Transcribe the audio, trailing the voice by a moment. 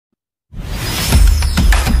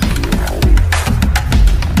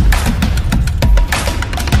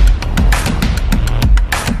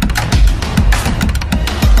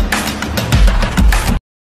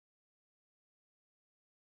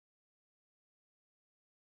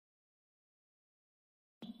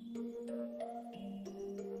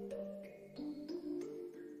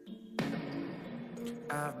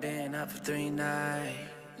I've been up for 3 nights.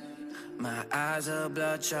 My eyes are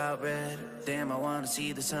bloodshot red. Damn, I wanna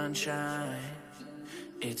see the sunshine.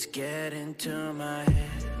 It's getting to my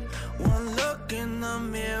head. One look in the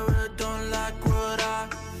mirror, don't like what I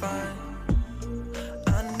find.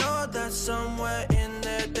 I know that somewhere in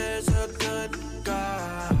there there's a good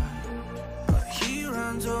guy, but he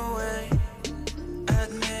runs away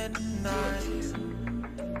at midnight.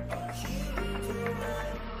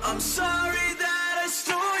 I'm sorry that I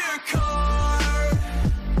stole your car.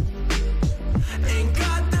 Ain't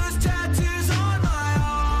got those tattoos on my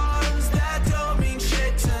arms that don't mean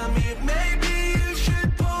shit to me. Maybe you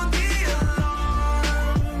should pull the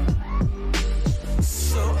alarm,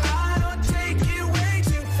 so I don't take it way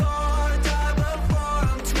too far. Die before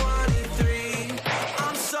I'm 23.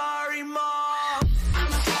 I'm sorry, Mom.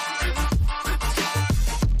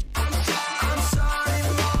 I'm sorry,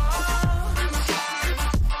 Mom.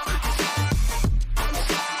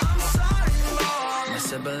 My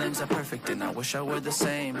siblings are perfect and I wish I were the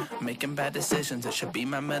same. Making bad decisions, it should be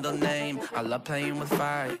my middle name. I love playing with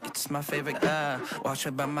fire, it's my favorite. Watch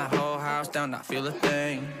it burn my whole house down, not feel a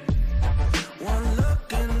thing. One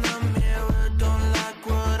look in the mirror, don't like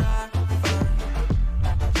what I find.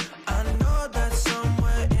 I know that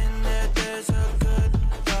somewhere in there there's a good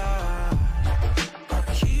guy, but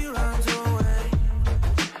he runs away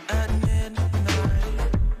at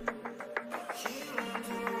midnight.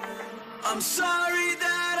 I'm sorry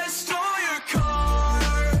that I stole your car.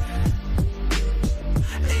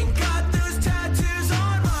 Ain't got those tattoos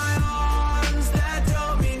on my arms that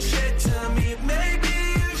don't mean shit to me. Maybe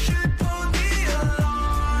you should pull the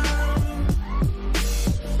alarm,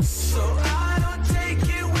 so I don't take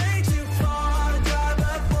it way too far. Die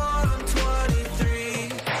before I'm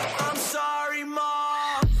 23. I'm sorry,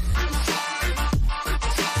 Mom. I'm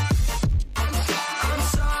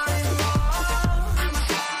sorry, Mom.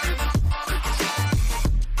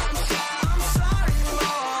 I'm sorry,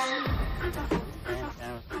 Mom.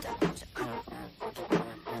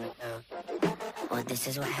 Well, this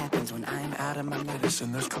is what happens when I'm out of my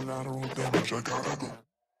medicine. There's collateral damage, I gotta go.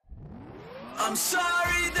 I'm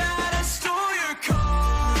sorry that I stole your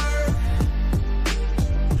car.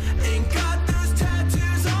 Ain't got those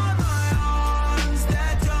tattoos on my arms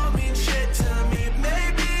that don't mean shit to me.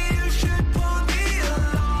 Maybe you should pull the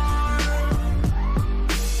alarm,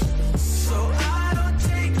 so I don't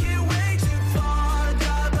take it way too far.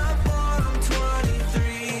 Die before I'm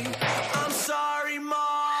 23. I'm sorry, Mom.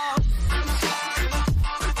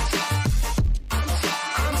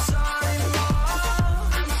 I'm sorry,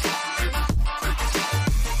 Mom.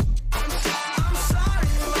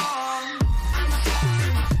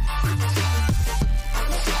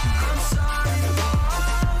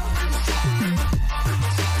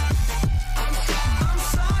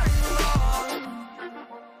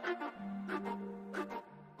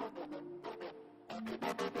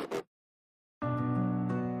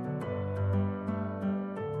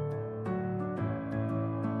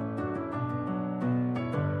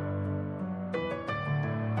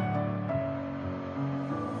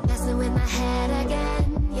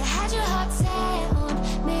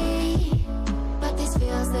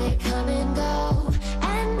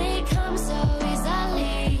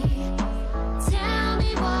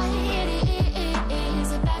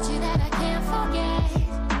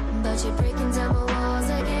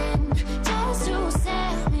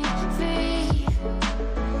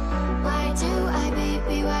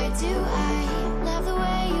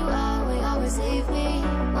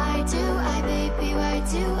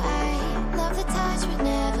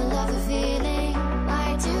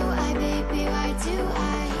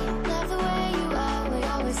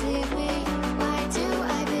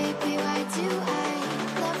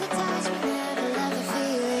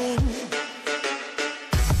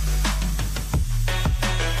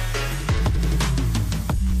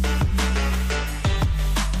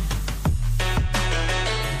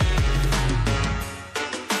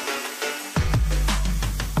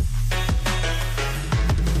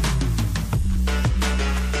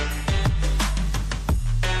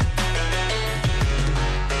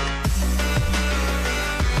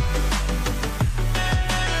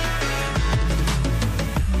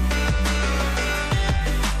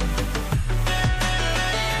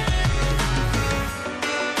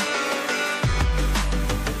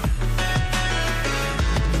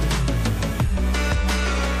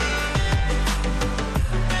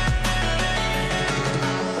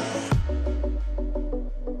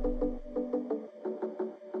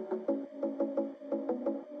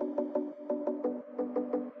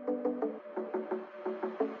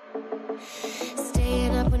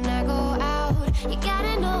 Staying up when I go out, you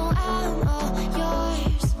gotta know I'm all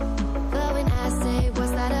yours. But when I say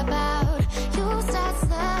what's that about, you start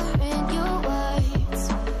slurring your words.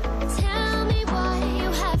 Tell me why you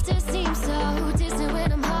have to seem so distant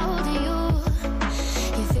when I'm holding you.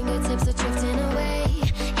 Your fingertips are drifting away,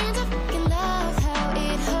 and I fucking love how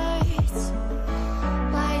it hurts.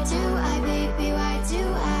 Why do I, baby, why do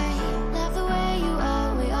I love the way you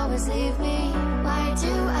always leave me? Why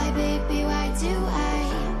do I, baby, why do I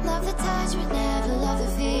love the touch but never love the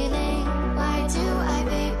feeling? Why do I,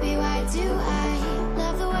 baby, why do I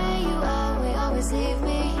love the way you always leave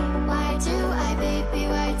me? Why do I, baby,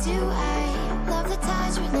 why do I love the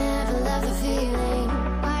touch but never love the feeling?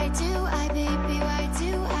 Why do I, baby, why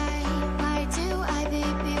do I? Why do I,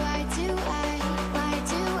 baby, why do I? Why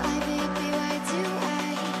do I, baby, why do I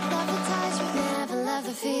love the touch but never love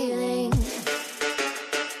the feeling?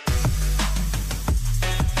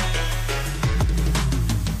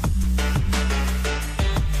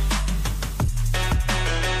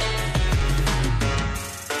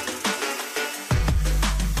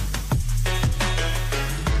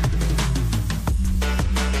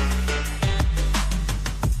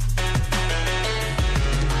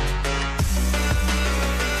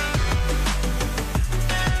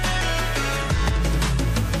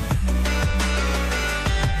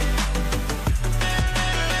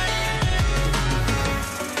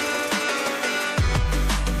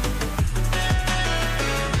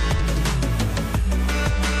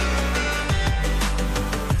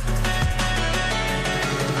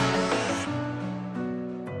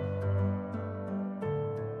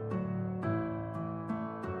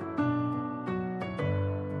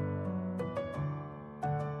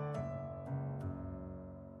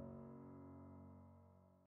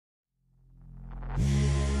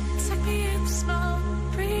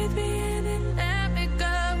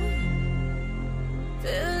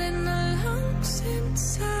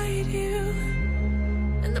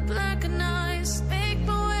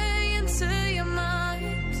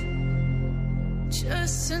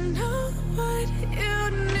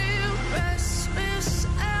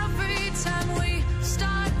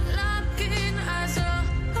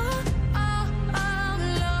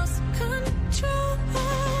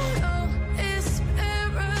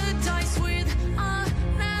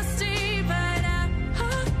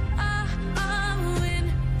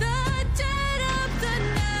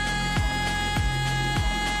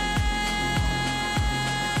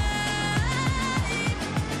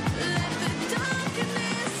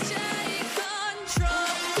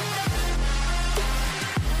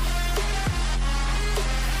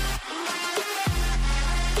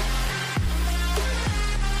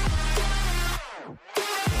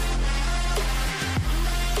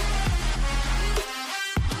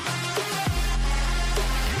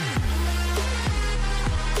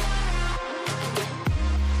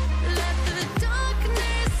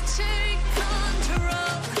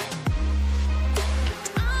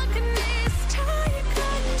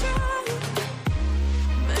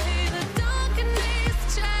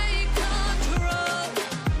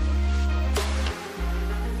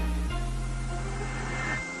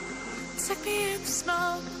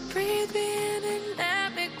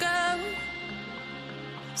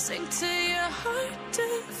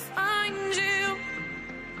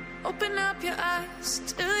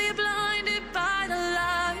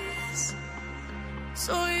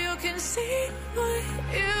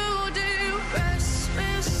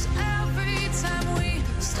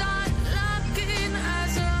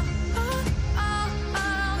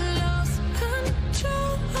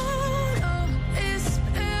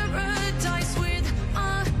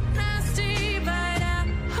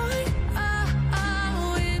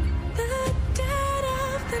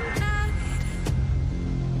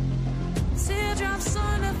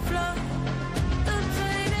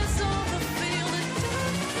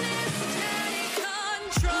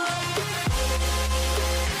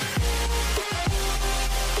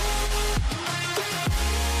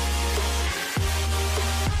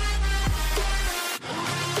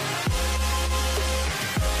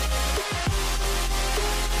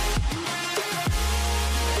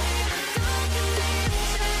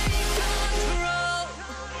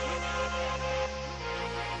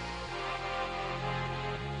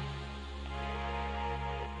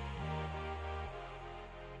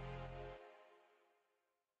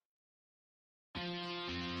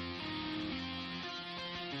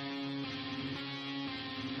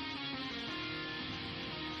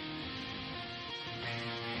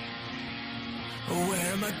 Where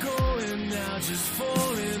am I going now? Just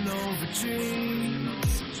falling over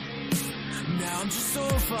dreams. Now I'm just so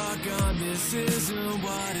far gone, this isn't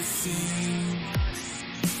what it seems.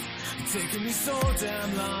 Taking me so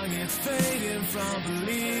damn long, it's fading from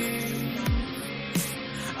belief.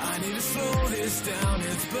 I need to slow this down,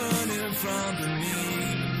 it's burning from beneath.